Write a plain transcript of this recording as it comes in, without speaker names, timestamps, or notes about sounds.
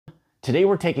Today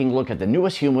we're taking a look at the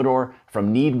newest humidor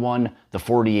from NeedOne, the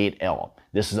 48L.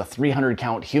 This is a 300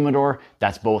 count humidor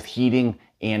that's both heating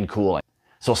and cooling.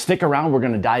 So stick around, we're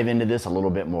gonna dive into this a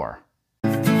little bit more.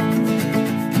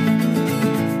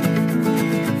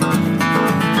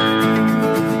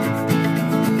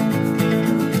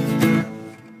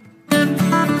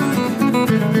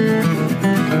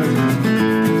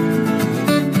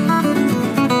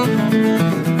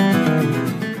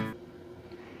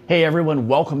 Hey everyone,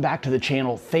 welcome back to the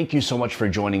channel. Thank you so much for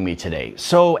joining me today.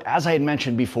 So as I had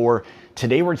mentioned before,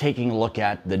 today we're taking a look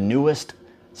at the newest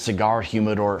cigar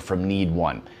humidor from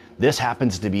NeedOne. This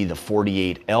happens to be the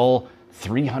 48L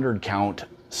 300 count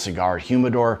cigar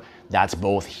humidor that's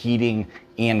both heating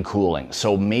and cooling.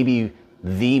 So maybe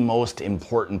the most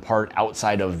important part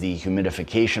outside of the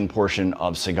humidification portion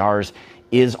of cigars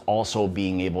is also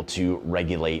being able to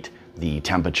regulate the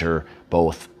temperature,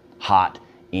 both hot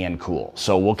and cool.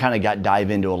 So we'll kind of dive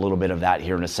into a little bit of that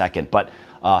here in a second, but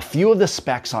a few of the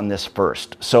specs on this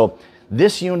first. So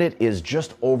this unit is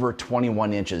just over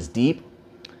 21 inches deep.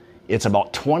 It's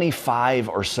about 25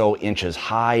 or so inches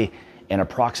high and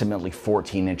approximately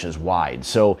 14 inches wide.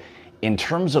 So in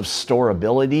terms of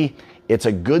storability, it's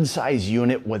a good size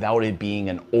unit without it being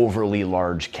an overly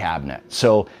large cabinet.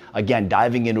 So again,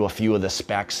 diving into a few of the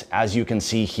specs, as you can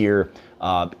see here,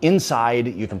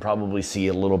 inside, you can probably see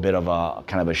a little bit of a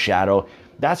kind of a shadow.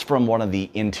 That's from one of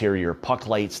the interior puck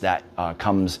lights that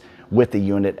comes with the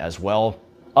unit as well.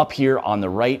 Up here on the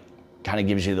right, kind of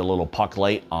gives you the little puck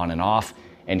light on and off.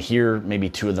 And here, maybe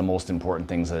two of the most important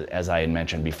things, as I had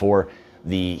mentioned before,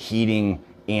 the heating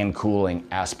and cooling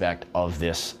aspect of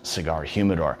this cigar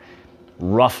humidor.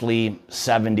 Roughly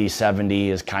 70-70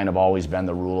 has kind of always been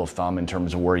the rule of thumb in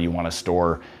terms of where you want to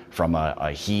store from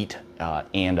a heat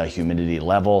and a humidity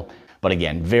level. But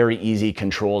again, very easy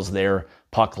controls there,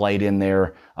 puck light in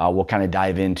there. We'll kind of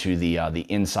dive into the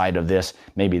inside of this,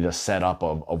 maybe the setup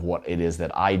of what it is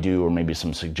that I do, or maybe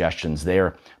some suggestions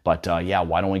there. But yeah,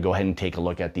 why don't we go ahead and take a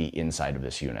look at the inside of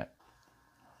this unit.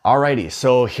 Alrighty,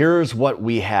 so here's what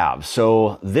we have.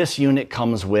 So this unit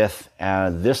comes with,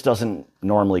 this doesn't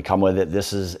normally come with it.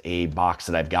 This is a box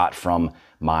that I've got from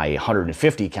my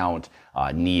 150 count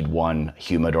NeedOne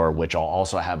humidor, which I'll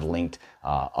also have linked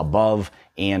above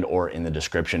and or in the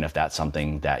description if that's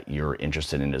something that you're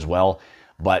interested in as well.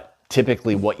 But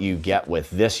typically what you get with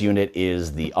this unit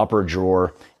is the upper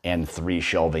drawer and 3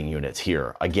 shelving units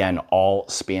here. Again, all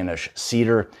Spanish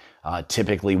cedar.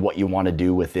 Typically what you want to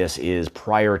do with this is,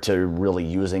 prior to really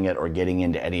using it or getting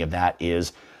into any of that,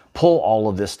 is pull all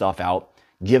of this stuff out,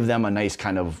 give them a nice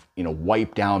kind of,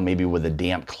 wipe down, maybe with a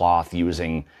damp cloth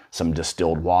using some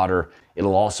distilled water.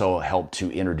 It'll also help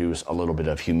to introduce a little bit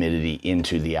of humidity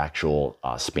into the actual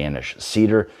Spanish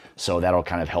cedar. So that'll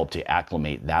kind of help to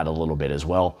acclimate that a little bit as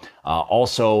well.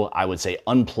 Also, I would say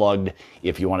unplugged,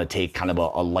 if you want to take kind of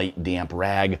a light damp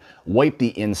rag, wipe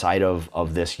the inside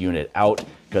of this unit out.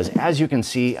 Because as you can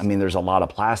see, I mean, there's a lot of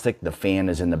plastic. The fan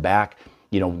is in the back.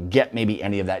 Get maybe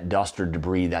any of that dust or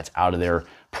debris that's out of there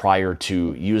prior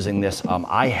to using this.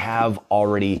 I have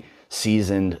already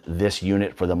seasoned this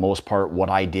unit for the most part. What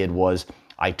I did was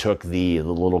I took the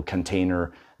little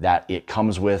container that it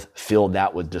comes with, filled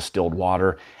that with distilled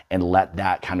water, and let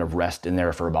that kind of rest in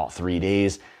there for about 3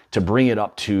 days to bring it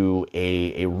up to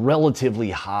a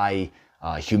relatively high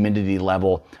humidity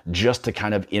level, just to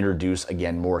kind of introduce,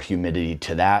 again, more humidity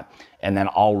to that. And then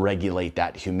I'll regulate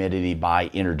that humidity by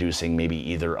introducing maybe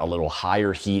either a little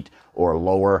higher heat or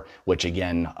lower, which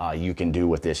again, you can do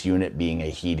with this unit being a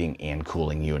heating and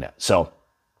cooling unit. So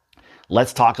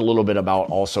let's talk a little bit about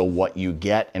also what you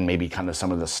get and maybe kind of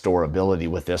some of the storability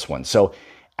with this one. So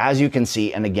as you can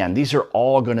see, and again, these are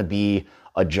all going to be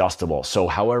adjustable. So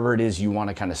however it is you want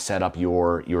to kind of set up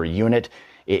your unit,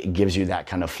 it gives you that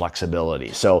kind of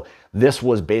flexibility. So this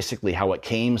was basically how it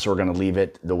came. So we're going to leave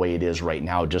it the way it is right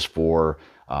now, just for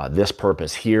this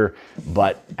purpose here.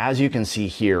 But as you can see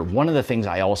here, one of the things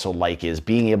I also like is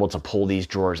being able to pull these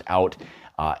drawers out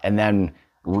and then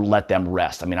let them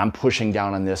rest. I mean, I'm pushing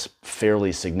down on this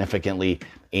fairly significantly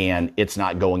and it's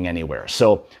not going anywhere.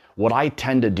 So what I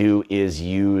tend to do is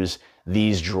use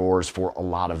these drawers for a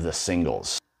lot of the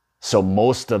singles. So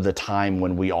most of the time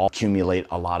when we all accumulate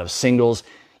a lot of singles,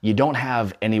 you don't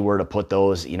have anywhere to put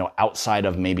those, outside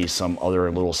of maybe some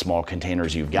other little small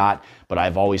containers you've got. But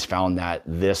I've always found that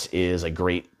this is a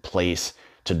great place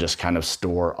to just kind of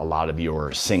store a lot of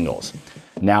your singles.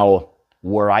 Now,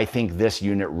 where I think this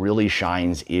unit really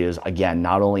shines is, again,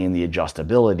 not only in the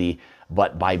adjustability,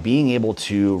 but by being able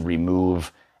to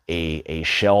remove a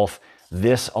shelf.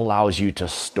 This allows you to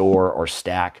store or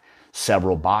stack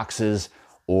several boxes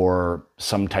or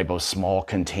some type of small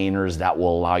containers that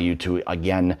will allow you to,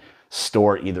 again,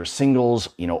 store either singles,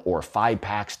 or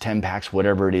 5-packs, 10-packs,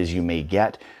 whatever it is you may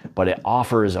get. But it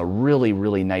offers a really,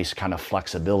 really nice kind of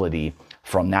flexibility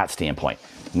from that standpoint.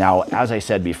 Now, as I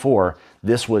said before,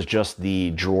 this was just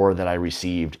the drawer that I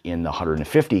received in the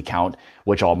 150 count,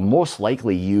 which I'll most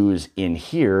likely use in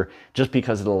here just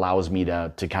because it allows me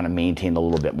to kind of maintain a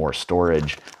little bit more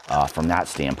storage from that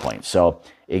standpoint. So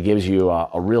it gives you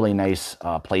a really nice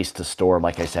place to store,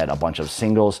 like I said, a bunch of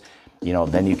singles.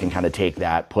 Then you can kind of take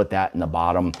that, put that in the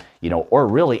bottom, or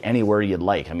really anywhere you'd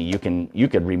like. I mean, you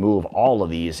could remove all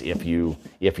of these if you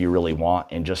really want,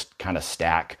 and just kind of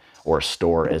stack or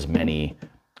store as many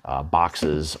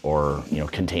boxes or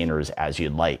containers as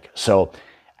you'd like. So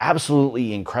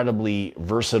absolutely incredibly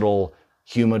versatile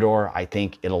humidor. I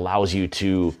think it allows you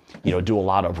to do a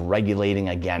lot of regulating.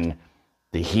 Again,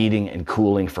 the heating and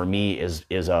cooling for me is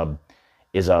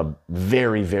a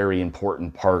very, very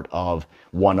important part of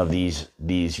one of these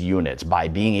units. By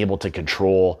being able to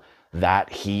control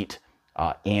that heat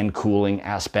and cooling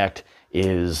aspect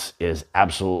is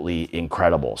absolutely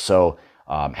incredible. So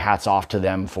hats off to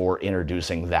them for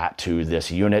introducing that to this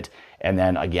unit. And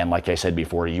then again, like I said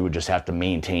before, you would just have to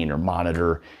maintain or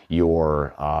monitor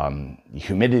your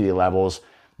humidity levels,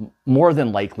 more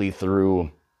than likely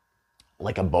through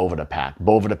like a Bovida pack.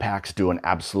 Bovida packs do an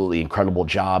absolutely incredible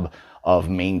job of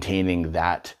maintaining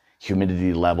that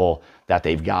humidity level that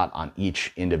they've got on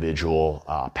each individual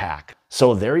pack.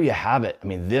 So there you have it. I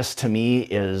mean, this to me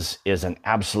is an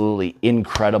absolutely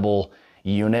incredible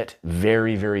unit.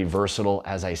 Very, very versatile,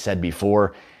 as I said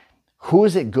before. Who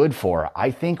is it good for? I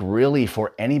think really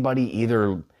for anybody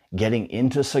either getting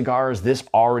into cigars, this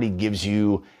already gives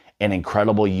you an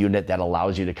incredible unit that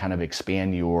allows you to kind of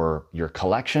expand your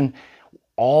collection,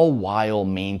 all while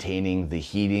maintaining the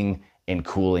heating and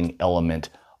cooling element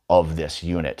of this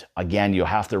unit. Again, you'll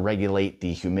have to regulate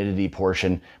the humidity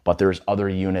portion, but there's other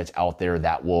units out there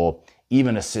that will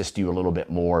even assist you a little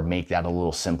bit more, make that a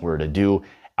little simpler to do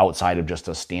outside of just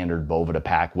a standard Bovida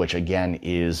pack, which again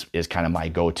is kind of my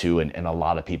go-to and a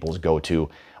lot of people's go-to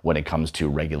when it comes to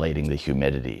regulating the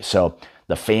humidity. So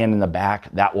the fan in the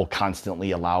back, that will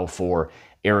constantly allow for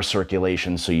air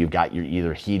circulation. So you've got your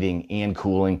either heating and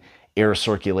cooling, air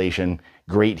circulation,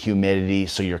 great humidity,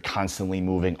 so you're constantly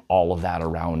moving all of that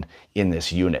around in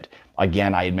this unit.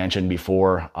 Again, I had mentioned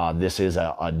before, this is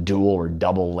a dual or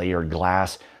double layered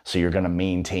glass, so you're gonna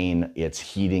maintain its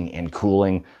heating and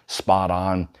cooling spot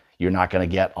on. You're not gonna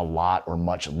get a lot or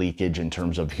much leakage in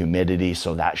terms of humidity,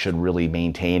 so that should really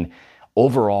maintain.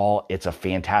 Overall, it's a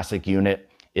fantastic unit.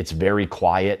 It's very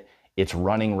quiet. It's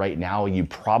running right now. You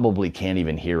probably can't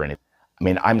even hear it. I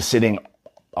mean, I'm sitting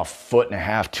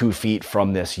 1.5 feet, 2 feet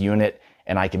from this unit,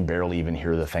 and I can barely even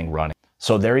hear the thing running.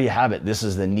 So there you have it. This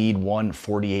is the NeedOne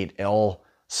 48L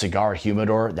Cigar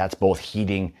Humidor. That's both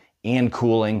heating and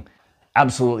cooling.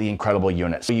 Absolutely incredible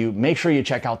unit. So you make sure you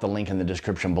check out the link in the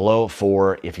description below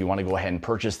for if you want to go ahead and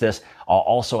purchase this. I'll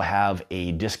also have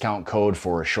a discount code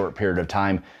for a short period of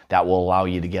time that will allow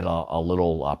you to get a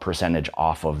little percentage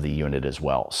off of the unit as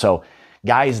well. So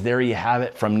guys, there you have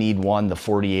it from NeedOne, the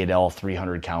 48L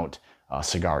 300 count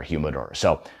cigar humidor.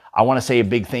 So I want to say a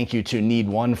big thank you to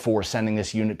NeedOne for sending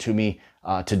this unit to me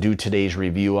to do today's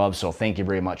review of. So thank you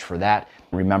very much for that.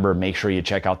 Remember, make sure you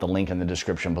check out the link in the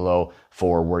description below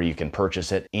for where you can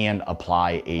purchase it and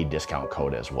apply a discount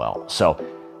code as well. So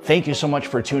thank you so much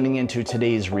for tuning into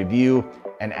today's review.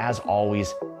 And as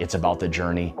always, it's about the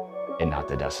journey and not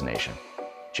the destination.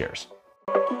 Cheers.